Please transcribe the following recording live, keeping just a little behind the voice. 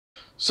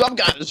Sup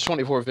guys, it's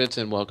 24 Fitz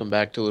and welcome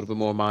back to a little bit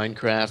more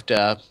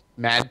Minecraft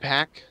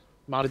Madpack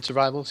modded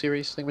survival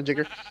series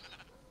thingamajigger.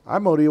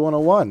 I'm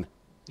Modii101.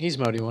 He's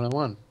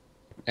Modii101.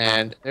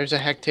 And there's a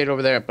hectate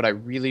over there, but I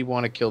really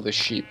want to kill this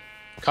sheep.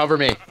 Cover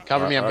me.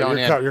 Cover me, I'm going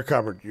in. You're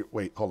covered.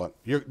 Wait, hold on.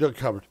 You're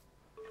covered.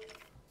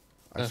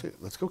 I say,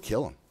 let's go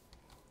kill him.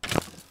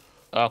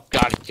 Oh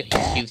god,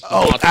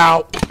 Oh,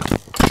 ow!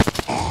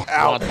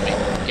 Ow!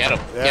 Get him.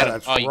 Yeah, Get him.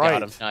 that's Oh, you right.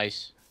 got him.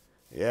 Nice.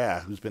 Yeah,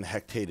 who's been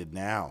hectated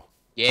now?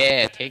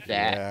 Yeah, take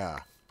that. Yeah.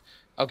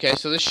 Okay,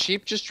 so this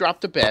sheep just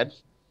dropped a bed.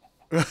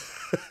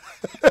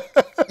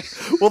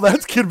 Well,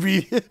 that's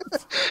convenient.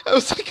 I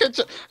was like,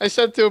 I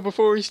said to him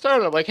before we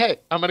started, I'm like, hey,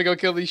 I'm going to go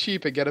kill these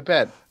sheep and get a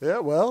bed. Yeah,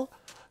 well.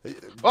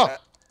 Oh,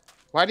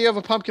 why do you have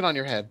a pumpkin on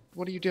your head?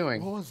 What are you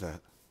doing? What was that?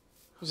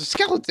 It was a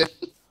skeleton.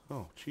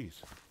 Oh,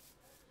 jeez.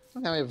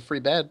 Well, now we have a free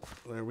bed.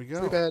 There we go.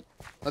 Free bed.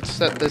 Let's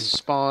set this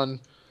spawn.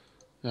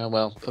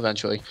 Well,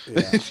 eventually.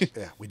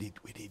 Yeah, we need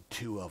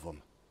two of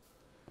them.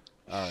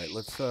 All right,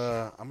 let's.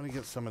 I'm gonna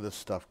get some of this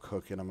stuff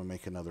cooking. I'm gonna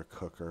make another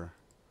cooker.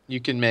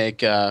 You can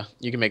make a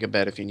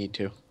bed if you need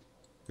to.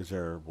 Is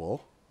there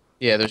wool?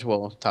 Yeah, there's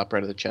wool on top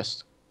right of the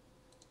chest.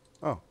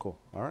 Oh, cool.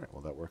 All right,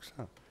 well that works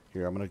out.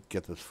 Here, I'm gonna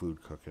get this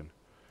food cooking.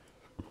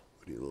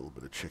 We need a little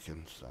bit of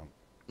chicken, so. I'm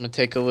gonna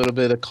take a little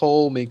bit of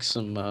coal, make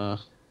some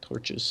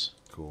torches.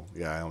 Cool.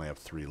 Yeah, I only have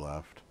 3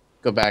 left.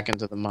 Go back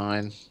into the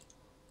mine.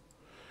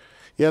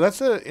 Yeah, that's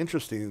an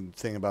interesting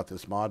thing about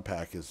this mod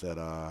pack is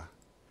that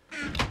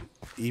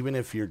even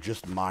if you're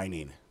just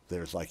mining,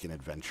 there's like an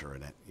adventure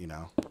in it, you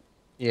know?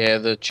 Yeah,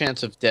 the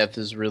chance of death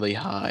is really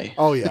high.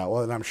 Oh, yeah.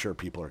 Well, and I'm sure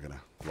people are going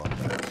to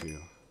love that, too.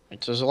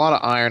 Right, so there's a lot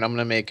of iron. I'm going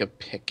to make a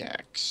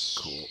pickaxe.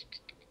 Cool.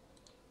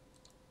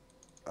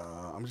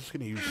 I'm just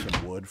going to use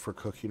some wood for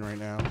cooking right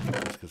now,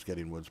 just because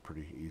getting wood's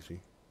pretty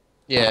easy.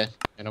 Yeah,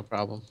 no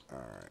problem. All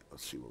right,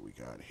 let's see what we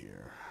got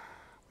here.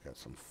 We got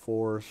some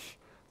force.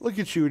 Look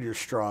at you and your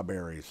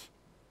strawberries.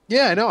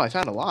 Yeah, I know. I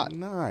found a lot.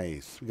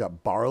 Nice. We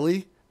got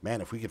barley.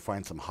 Man, if we could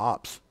find some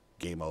hops,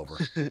 game over.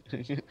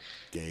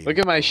 Game. Look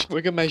at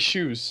my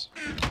shoes.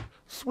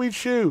 Sweet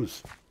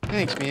shoes.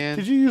 Thanks, man.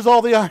 Did you use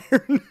all the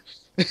iron?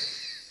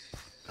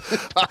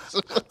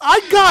 Possibly.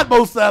 I got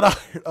most of that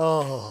iron.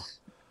 Oh.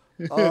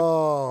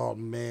 Oh,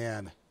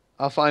 man.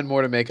 I'll find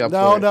more to make up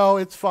for it. No,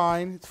 it's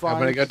fine. It's fine.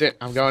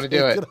 I'm going to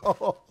do it.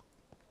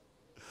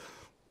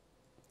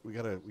 We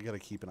gotta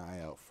keep an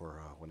eye out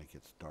for when it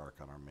gets dark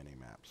on our mini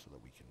map so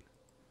that we can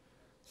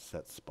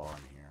set spawn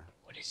here.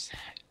 What is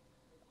that?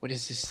 What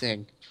is this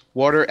thing?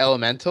 Water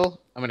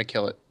elemental? I'm gonna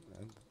kill it.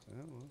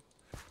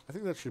 I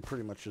think that should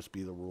pretty much just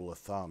be the rule of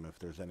thumb. If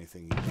there's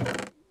anything you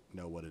don't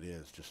know what it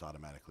is, just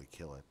automatically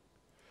kill it.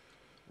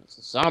 There's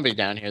a zombie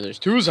down here. There's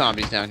 2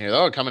 zombies down here.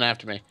 Oh, coming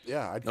after me.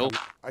 Yeah,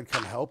 I'd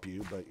come help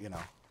you, but you know,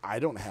 I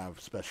don't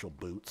have special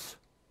boots.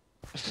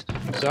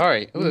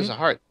 Sorry. Oh, there's a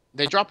heart.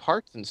 They drop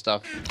hearts and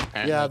stuff.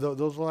 Apparently. Yeah,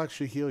 those will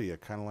actually heal you,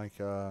 kind of like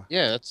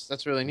yeah,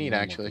 that's really neat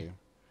actually. Game.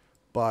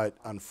 But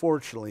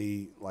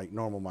unfortunately, like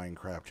normal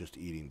Minecraft, just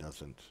eating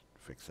doesn't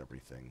fix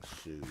everything.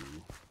 So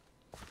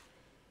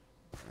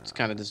it's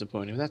kind of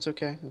disappointing. That's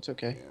okay. That's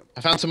okay. Yeah.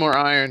 I found some more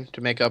iron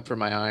to make up for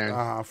my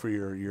iron. For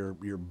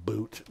your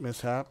boot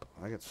mishap,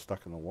 I got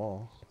stuck in the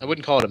wall. I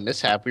wouldn't call it a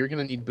mishap. We were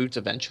gonna need boots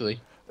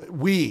eventually.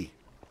 We,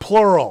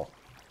 plural,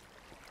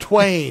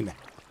 twain.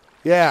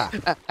 Yeah.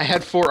 I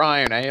had 4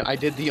 iron. I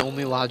did the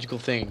only logical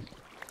thing.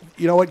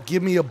 You know what?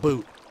 Give me a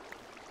boot.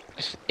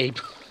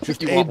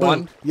 Just you want boot.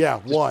 one? Yeah,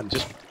 one.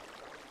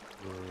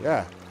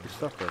 Yeah, your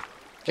stuff there.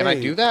 Can I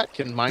do that?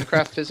 Can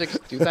Minecraft physics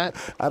do that?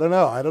 I don't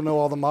know. I don't know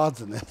all the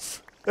mods in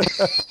this.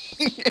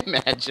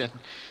 Imagine.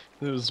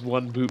 There was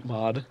one boot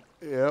mod.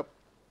 Yep.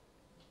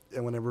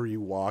 And whenever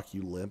you walk,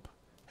 you limp.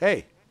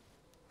 Hey,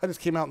 I just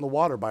came out in the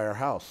water by our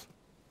house.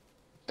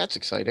 That's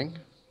exciting.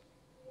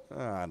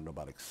 I don't know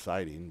about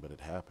exciting, but it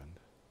happened.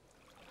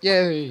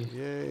 Yay.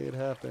 Yay, it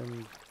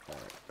happened. All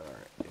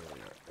right. Here we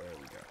are. There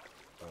we go.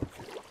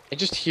 Okay. I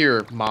just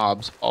hear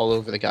mobs all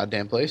over the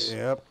goddamn place.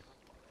 Yep.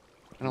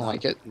 I don't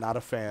like it. Not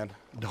a fan.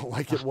 Don't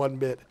like it one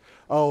bit.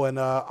 Oh, and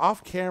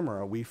off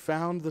camera, we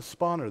found the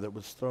spawner that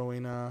was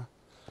throwing...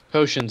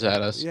 potions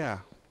at us. Yeah.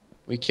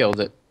 We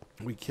killed it.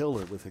 We killed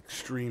it with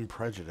extreme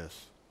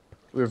prejudice.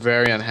 We were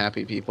very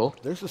unhappy people.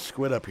 There's a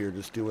squid up here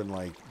just doing,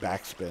 like,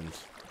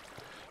 backspins.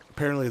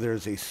 Apparently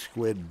there's a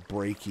squid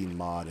breaking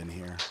mod in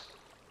here.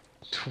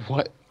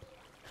 What?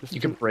 Just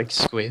You can break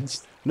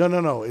squids?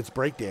 No. It's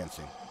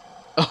breakdancing.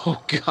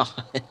 Oh,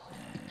 God.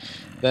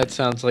 That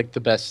sounds like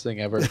the best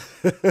thing ever.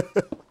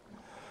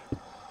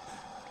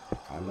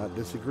 I'm not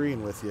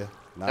disagreeing with you.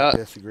 Not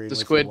disagreeing with you. The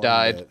squid one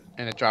died, bit.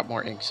 and it dropped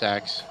more ink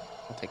sacs.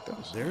 I'll take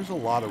those. There's a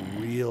lot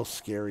of real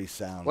scary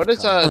sounds. What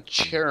does a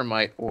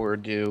chermite ore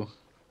do?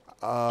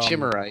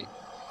 Chimmerite.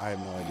 I have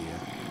no idea.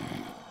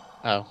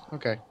 Oh,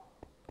 okay.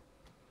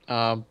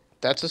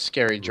 That's a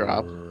scary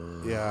drop.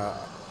 Yeah,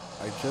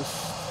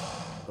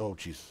 oh,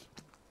 jeez.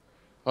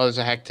 Oh, there's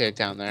a hectare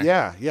down there.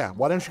 Yeah.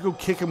 Why don't you go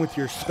kick him with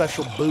your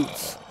special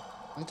boots?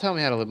 Don't tell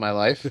me how to live my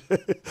life.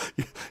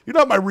 You're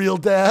not my real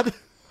dad.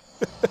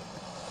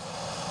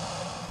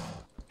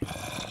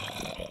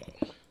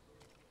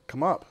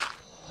 Come up.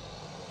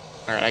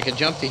 All right, I can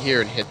jump to here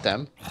and hit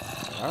them.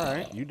 All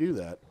right, you do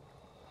that.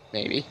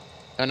 Maybe.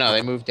 Oh no,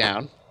 they moved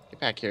down. Get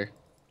back here.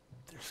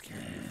 They're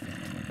scared.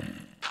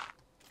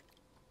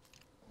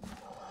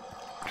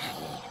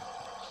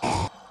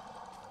 I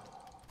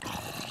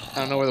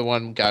don't know where the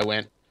one guy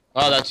went.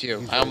 Oh, that's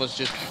you. I almost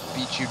just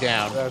beat you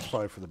down. That's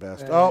probably for the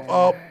best.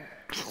 Oh,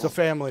 it's a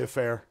family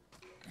affair.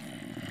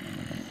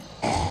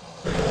 All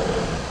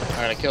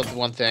right, I killed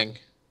one thing.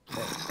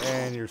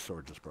 And your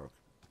sword just broke.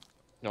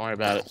 Don't worry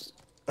about it.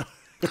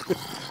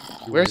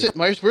 Where's it?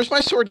 Where's my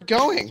sword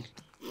going?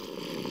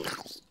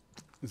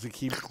 Does it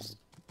keep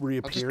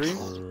reappearing?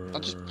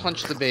 I'll just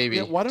punch the baby.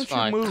 Yeah, why don't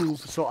you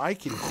move so I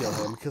can kill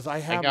him? Because I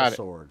have a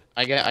sword.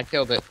 I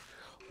killed it.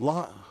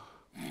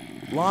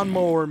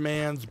 Lawnmower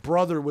man's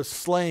brother was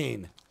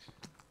slain.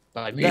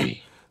 By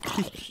me.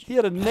 He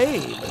had a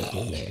name.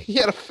 He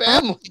had a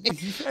family.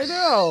 I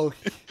know.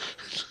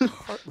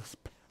 Heartless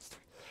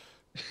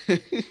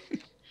bastard.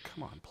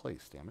 Come on,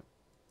 place, damn it.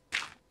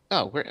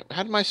 Oh,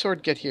 how did my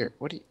sword get here?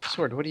 What are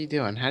you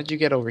doing? How did you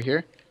get over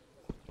here?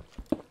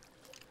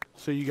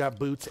 So you got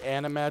boots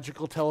and a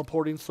magical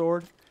teleporting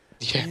sword?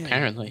 Yeah, man,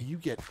 apparently. You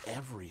get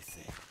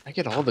everything. I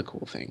get all the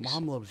cool things.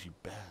 Mom loves you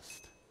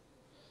best.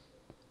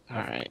 All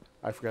right.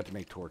 I forgot to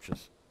make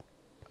torches.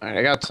 All right,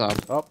 I got some.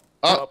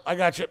 Oh, I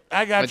got you.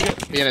 I got you.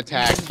 Being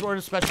attacked. He's wearing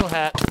a special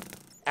hat.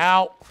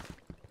 Ow.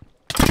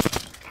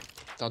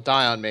 Don't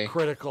die on me.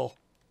 Critical.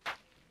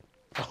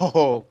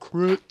 Oh,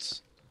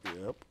 crits.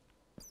 Yep.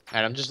 All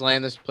right, I'm just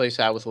laying this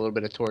place out with a little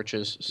bit of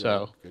torches,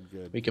 so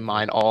good. we can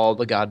mine all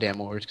the goddamn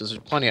ores, because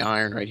there's plenty of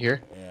iron right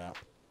here. Yeah.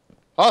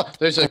 Oh,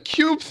 there's a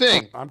cube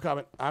thing. I'm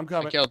coming. I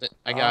killed it.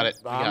 I got it.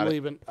 I'm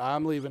leaving.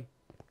 I'm leaving.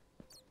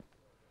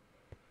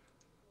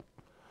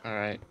 All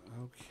right.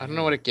 Okay. I don't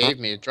know what it gave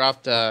me. It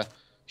dropped a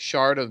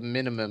shard of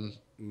minimum.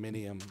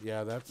 Minium.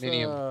 Yeah, that's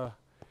Minium.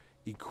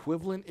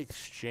 Equivalent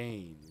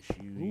exchange.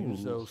 You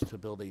use those to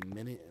build a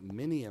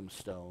minium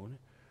stone,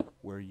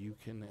 where you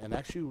can, and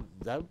actually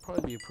that would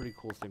probably be a pretty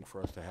cool thing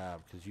for us to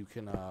have, because you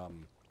can,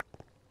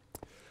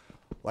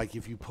 like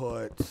if you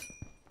put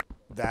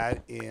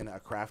that in a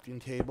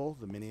crafting table,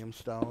 the minium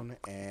stone,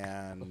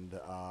 and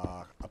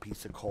a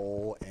piece of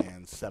coal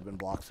and 7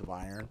 blocks of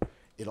iron,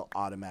 it'll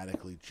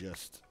automatically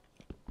just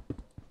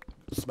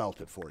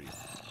smelt it for you.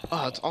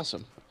 Oh, that's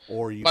awesome.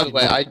 Or you. By the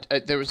way, I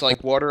there was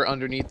like water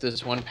underneath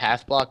this one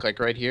path block, like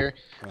right here.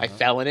 I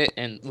fell in it,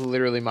 and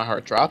literally my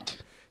heart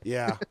dropped.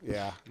 Yeah.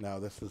 No,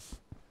 this is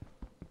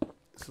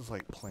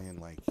like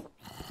playing like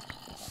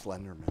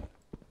Slenderman.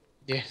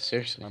 Yeah,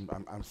 seriously.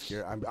 I'm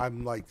scared.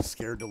 I'm like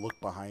scared to look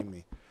behind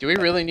me. Do we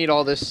really need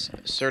all this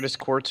Certus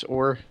quartz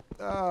ore?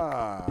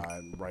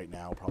 Right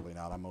now, probably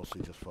not. I'm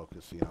mostly just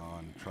focusing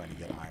on trying to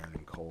get iron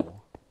and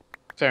coal.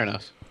 Fair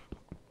enough.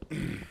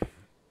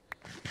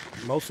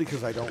 Mostly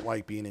because I don't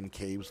like being in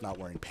caves not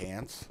wearing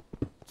pants.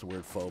 It's a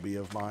weird phobia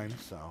of mine,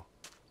 so.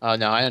 Oh,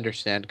 no, I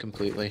understand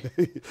completely.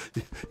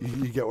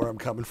 You get where I'm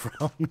coming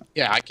from?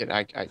 Yeah, I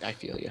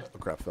feel you. Oh,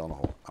 crap, fell in a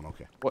hole. I'm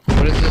okay. What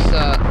is this,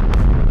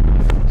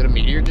 did a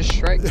meteor just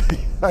strike?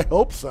 I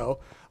hope so.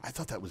 I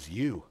thought that was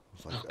you. I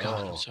was like, oh,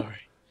 God, I'm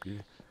sorry.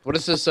 Yeah. What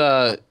is this,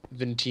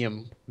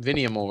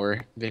 Vinium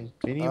ore?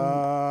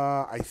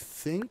 Vinium? I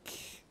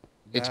think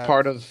it's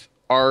part of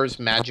Ars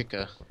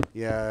Magica.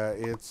 Yeah,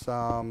 it's,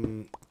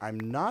 I'm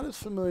not as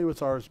familiar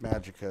with Ars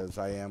Magica as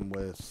I am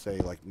with, say,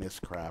 like,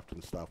 Mistcraft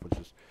and stuff, which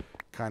is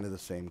kind of the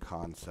same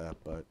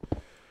concept, but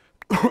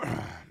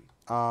I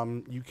know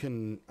you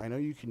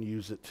can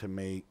use it to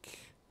make,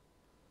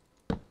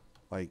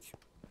 like,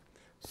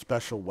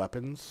 special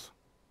weapons.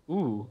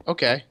 Ooh,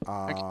 okay.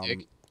 I can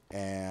dig.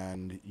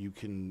 And you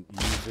can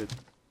use it.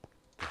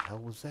 The hell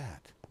was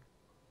that?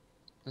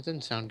 That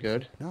didn't sound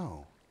good.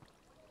 No.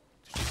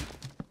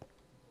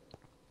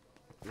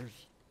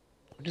 There's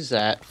what is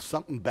that?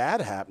 something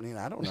bad happening.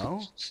 I don't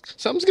know.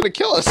 Something's gonna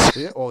kill us.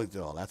 Yeah,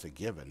 well, that's a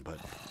given, but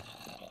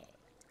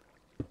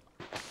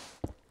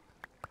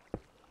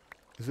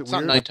is it It's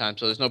weird? not nighttime,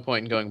 so there's no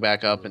point in going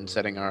back up and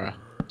setting our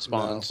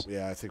spawns. No.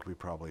 Yeah, I think we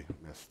probably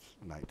missed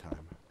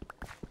nighttime.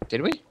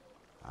 Did we?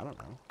 I don't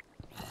know.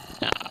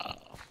 No.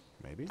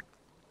 Maybe.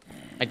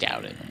 I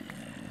doubt it.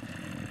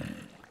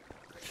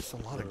 Just a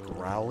lot of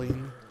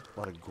growling, a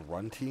lot of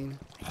grunting.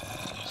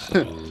 I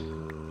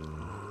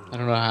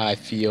don't know how I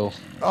feel.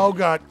 Oh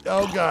god!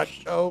 Oh god!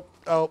 Oh!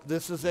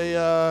 This is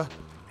a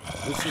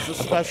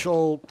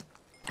special,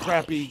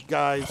 crappy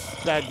guys,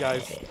 bad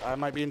guys. I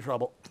might be in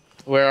trouble.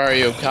 Where are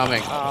you?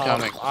 Coming.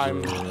 Coming.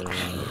 I'm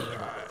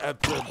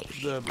at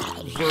the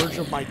verge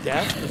of my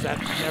death. Does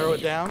that narrow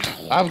it down?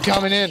 I'm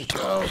coming in.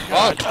 Oh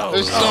god!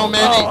 There's so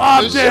many.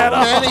 I'm There's dead. so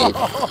many.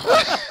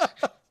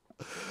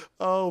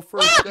 Oh,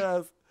 first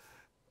death.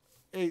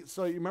 Hey,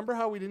 so you remember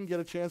how we didn't get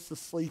a chance to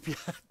sleep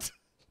yet?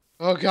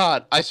 Oh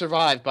god, I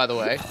survived, by the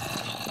way.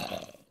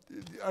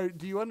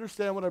 Do you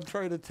understand what I'm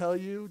trying to tell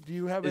you? Do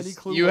you have any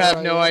clue? You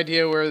have no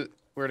idea where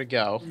to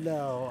go.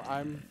 No,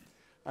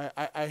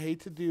 I hate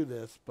to do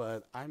this,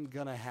 but I'm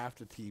gonna have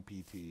to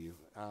TP to you.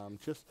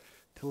 Just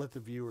to let the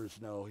viewers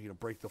know,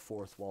 break the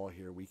fourth wall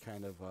here. We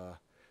kind of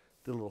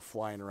did a little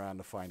flying around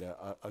to find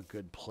a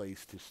good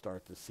place to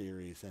start the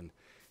series, and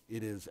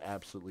it is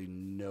absolutely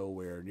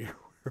nowhere near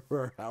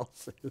where our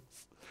house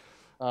is.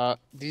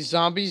 These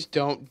zombies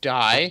don't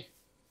die.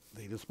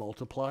 They just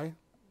multiply?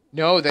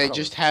 No, they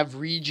just have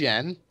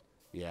regen.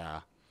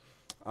 Yeah.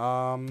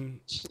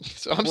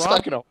 So I'm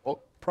stuck in a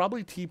hole.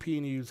 Probably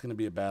TPing you is going to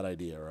be a bad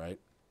idea, right?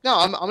 No,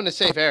 I'm in a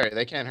safe area.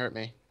 They can't hurt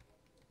me.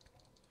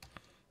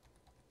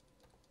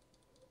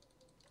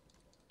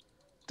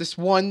 This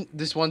one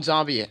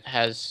zombie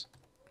has,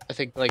 I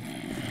think, like,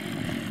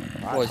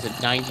 what was it,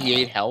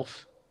 98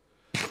 health?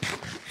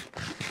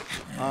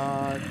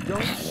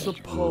 Don't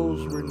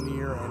suppose we're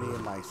near any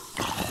of my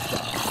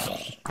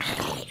stuff.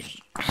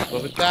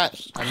 What was that?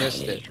 I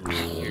missed it.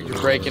 You're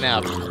breaking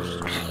out.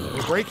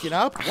 We're breaking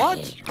up?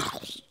 What?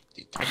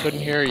 I couldn't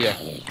hear you.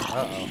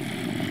 Uh-oh.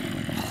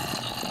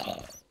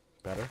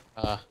 Better?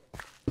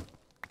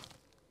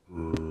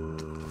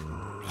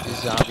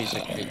 These zombies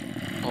are big.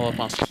 All up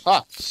on.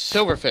 Ah,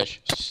 Silverfish.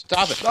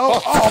 Stop it.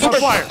 Oh, I'm on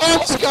fire.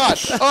 Oh, God.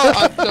 Oh,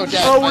 I'm so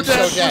dead. Oh, we're I'm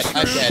dead. so dead.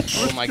 I'm dead.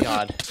 Oh, my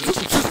God. We're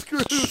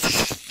screwed.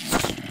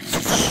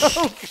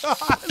 Oh,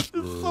 God.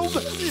 There's so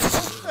many.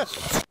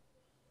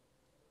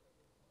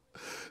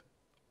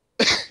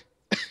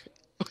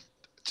 What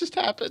just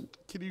happened?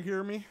 Can you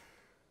hear me?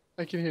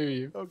 I can hear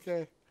you.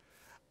 Okay.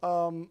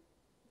 You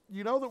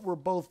know that we're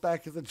both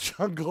back in the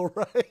jungle,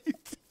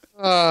 right?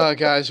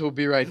 Guys, we'll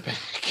be right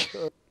back.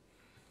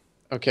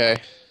 Okay,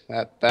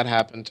 that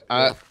happened.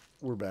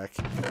 We're back.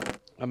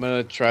 I'm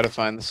gonna try to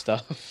find the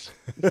stuff.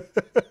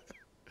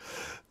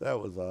 That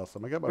was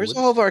awesome. I got my. Where's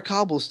all of our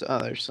cobblestone? Oh,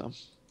 there's some.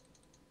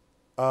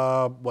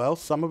 Well,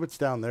 some of it's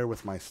down there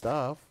with my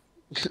stuff.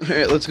 All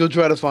right, let's go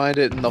try to find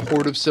it in the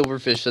horde of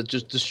silverfish that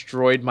just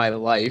destroyed my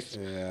life.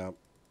 Yeah,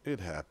 it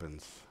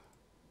happens.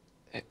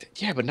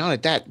 Yeah, but not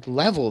at that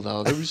level,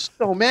 though. There was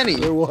so many.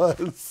 There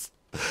was.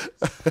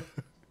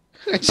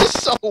 I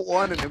just saw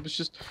one, and it was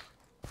just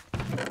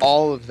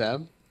all of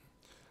them.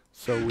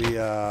 So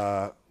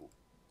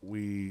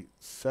we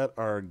set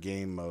our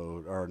game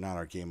mode, or not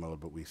our game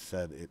mode, but we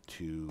set it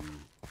to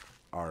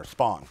our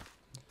spawn.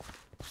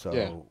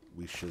 So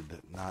we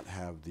should not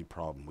have the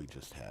problem we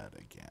just had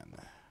again.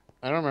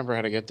 I don't remember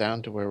how to get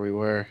down to where we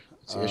were.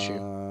 What's the issue?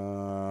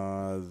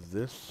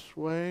 This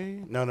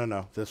way?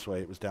 No. This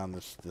way. It was down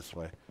this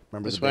way.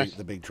 Remember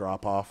the big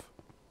drop off?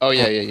 Oh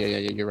yeah.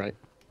 You're right.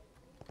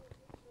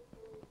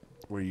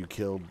 Where you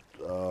killed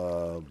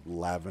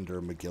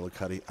Lavender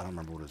McGillicuddy. I don't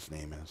remember what his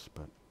name is,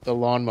 but the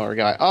lawnmower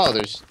guy. Oh,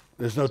 there's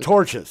no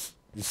torches.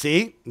 You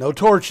see? No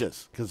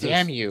torches.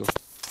 Damn you.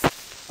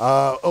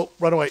 Oh,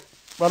 run away.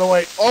 Run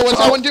away. Oh, what's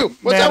that one do?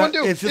 What's that one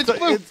do? It's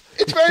blue.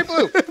 It's very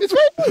blue. It's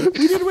very blue.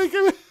 We didn't wake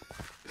him.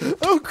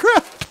 Oh,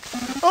 crap.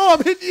 Oh,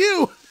 I'm hitting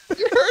you.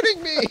 You're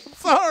hurting me.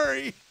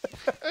 Sorry.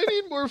 I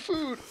need more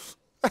food.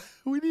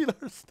 We need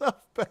our stuff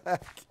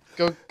back.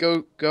 Go. Keep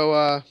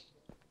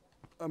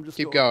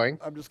going.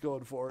 I'm just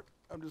going for it.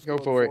 Go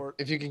for it.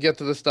 If you can get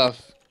to the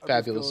stuff,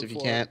 fabulous. If you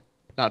can't,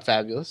 not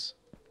fabulous.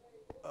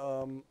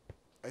 I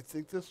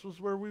think this was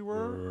where we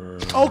were.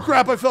 Oh,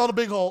 crap. I fell in a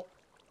big hole.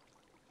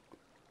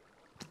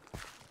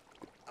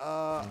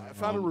 I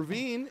found a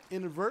ravine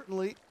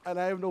inadvertently, and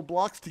I have no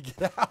blocks to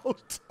get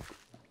out.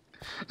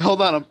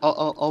 Hold on.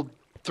 I'll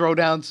throw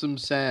down some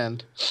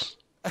sand.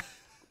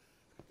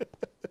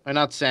 Or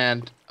not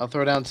sand. I'll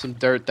throw down some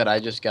dirt that I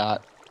just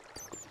got.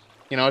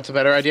 You know, it's a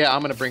better idea.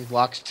 I'm going to bring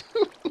blocks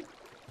too.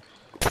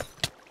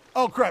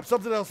 Oh, crap.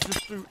 Something else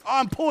just threw. Oh,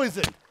 I'm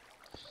poisoned.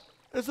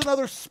 There's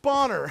another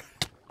spawner.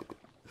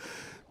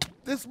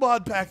 This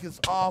mod pack is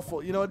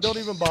awful. You know what? Don't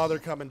even bother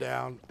coming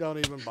down. Don't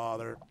even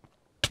bother.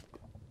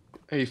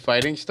 Are you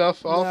fighting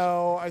stuff off?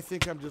 No, I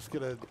think I'm just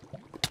going to...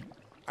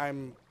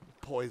 I'm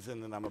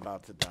poisoned and I'm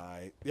about to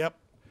die. Yep.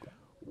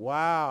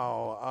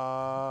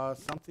 Wow.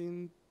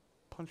 Something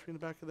punched me in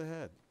the back of the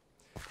head.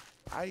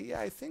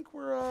 I think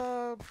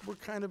we're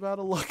kind of out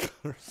of luck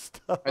on our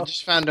stuff. I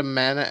just found a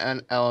mana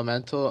and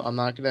elemental. I'm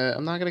not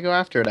gonna go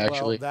after it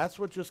actually. Well, that's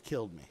what just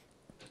killed me.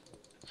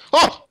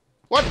 Oh!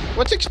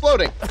 What's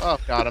exploding? Oh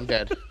god, I'm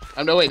dead.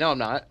 No, I'm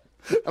not.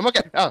 I'm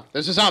okay. Oh,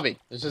 there's a zombie.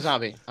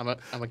 I'm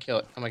gonna kill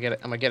it. I'm gonna get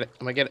it.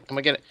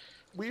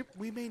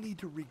 We may need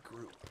to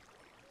regroup.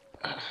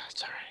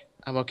 It's alright.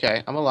 I'm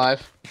okay. I'm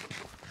alive.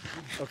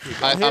 Okay,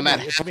 I'm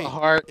at half a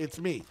heart. It's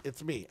me.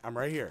 I'm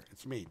right here.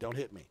 It's me. Don't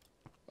hit me.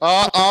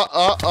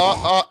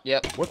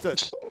 Yep. What's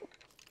this?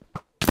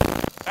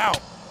 Ow!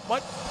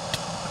 What?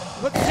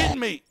 What's hitting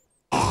me?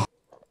 I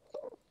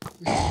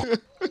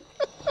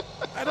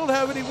don't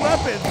have any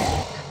weapons.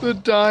 The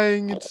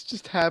dying, it's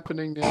just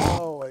happening now.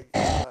 Oh my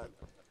god.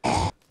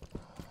 I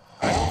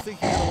don't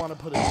think you're gonna want to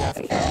put a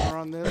death counter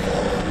on this.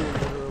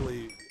 You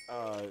literally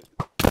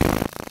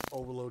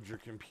overload your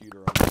computer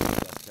on the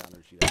death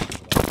counters you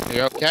have.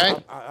 You okay?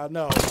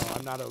 No,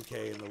 I'm not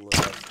okay in the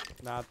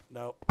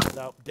no,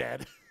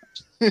 dead.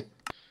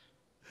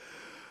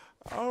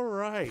 All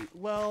right.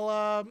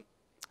 Well,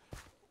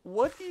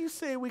 what do you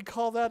say we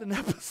call that an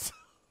episode?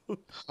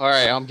 All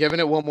right, I'm giving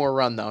it one more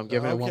run though. I'm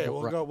giving it one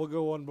more run. We'll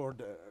go one more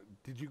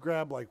Did you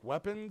grab like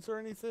weapons or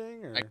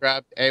anything? Or? I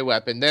grabbed a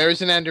weapon.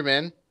 There's an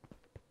Enderman.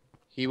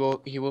 He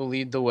will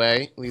lead the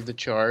way, lead the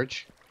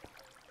charge.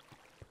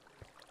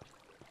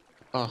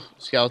 Oh,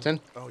 skeleton.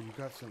 Oh, you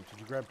got some. Did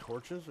you grab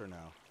torches or no?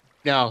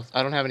 No,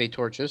 I don't have any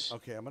torches.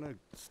 Okay, I'm gonna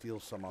steal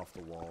some off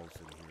the walls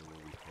in here where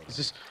we put. Is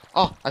this?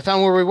 Oh, I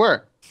found where we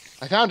were.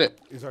 I found it.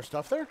 Is our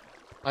stuff there?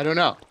 I don't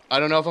know. I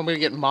don't know if I'm gonna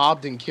get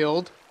mobbed and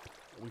killed.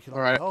 We can. All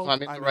right, hope. if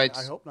I'm in the right.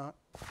 I hope not.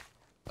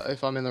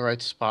 If I'm in the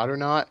right spot or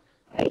not.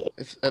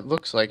 It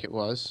looks like it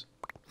was.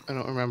 I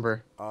don't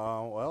remember.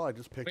 Well, I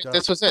just picked up.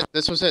 This was it.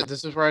 This was it.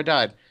 This is where I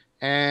died.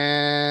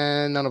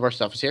 And none of our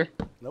stuff is here.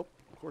 Nope,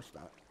 of course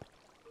not.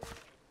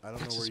 I don't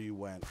know where you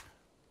went.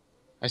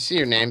 I see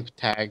your name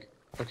tag.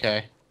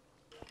 Okay.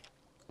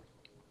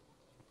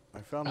 I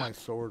found my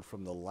sword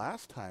from the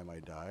last time I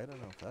died. I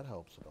don't know if that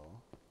helps at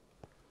all.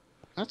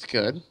 That's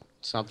good.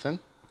 Something.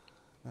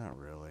 Not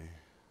really.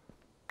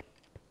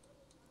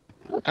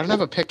 I don't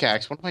have a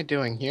pickaxe. What am I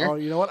doing here? Oh,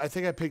 you know what? I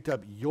think I picked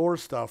up your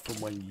stuff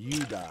from when you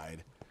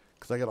died.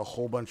 Because I got a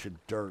whole bunch of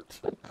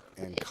dirt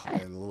and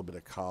a little bit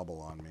of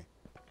cobble on me.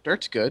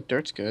 Dirt's good.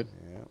 Dirt's good.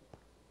 Yeah.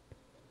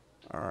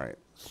 All right.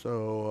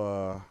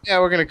 So, yeah,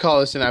 we're going to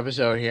call this an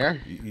episode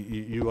here.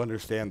 You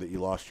understand that you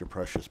lost your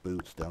precious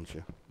boots, don't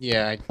you?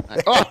 Yeah.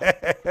 Oh!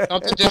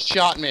 Something just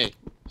shot me.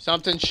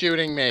 Something's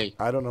shooting me.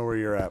 I don't know where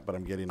you're at, but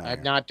I'm getting iron.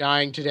 I'm not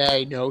dying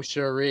today. No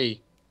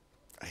siree.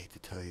 I hate to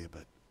tell you,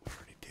 but I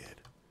already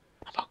did.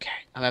 I'm okay.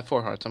 I'm at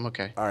 4 hearts. I'm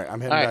okay. All right. I'm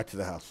heading back to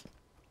the house.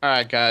 All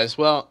right, guys.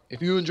 Well,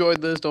 if you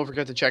enjoyed this, don't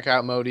forget to check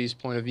out Modi's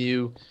point of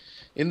view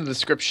in the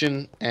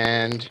description,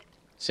 and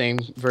same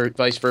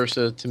vice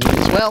versa to me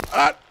as well.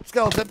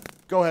 Skeleton,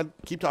 go ahead.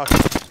 Keep talking.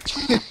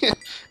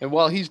 And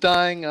while he's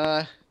dying,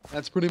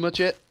 that's pretty much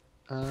it.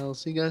 I'll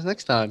see you guys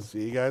next time.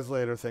 See you guys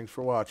later. Thanks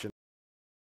for watching.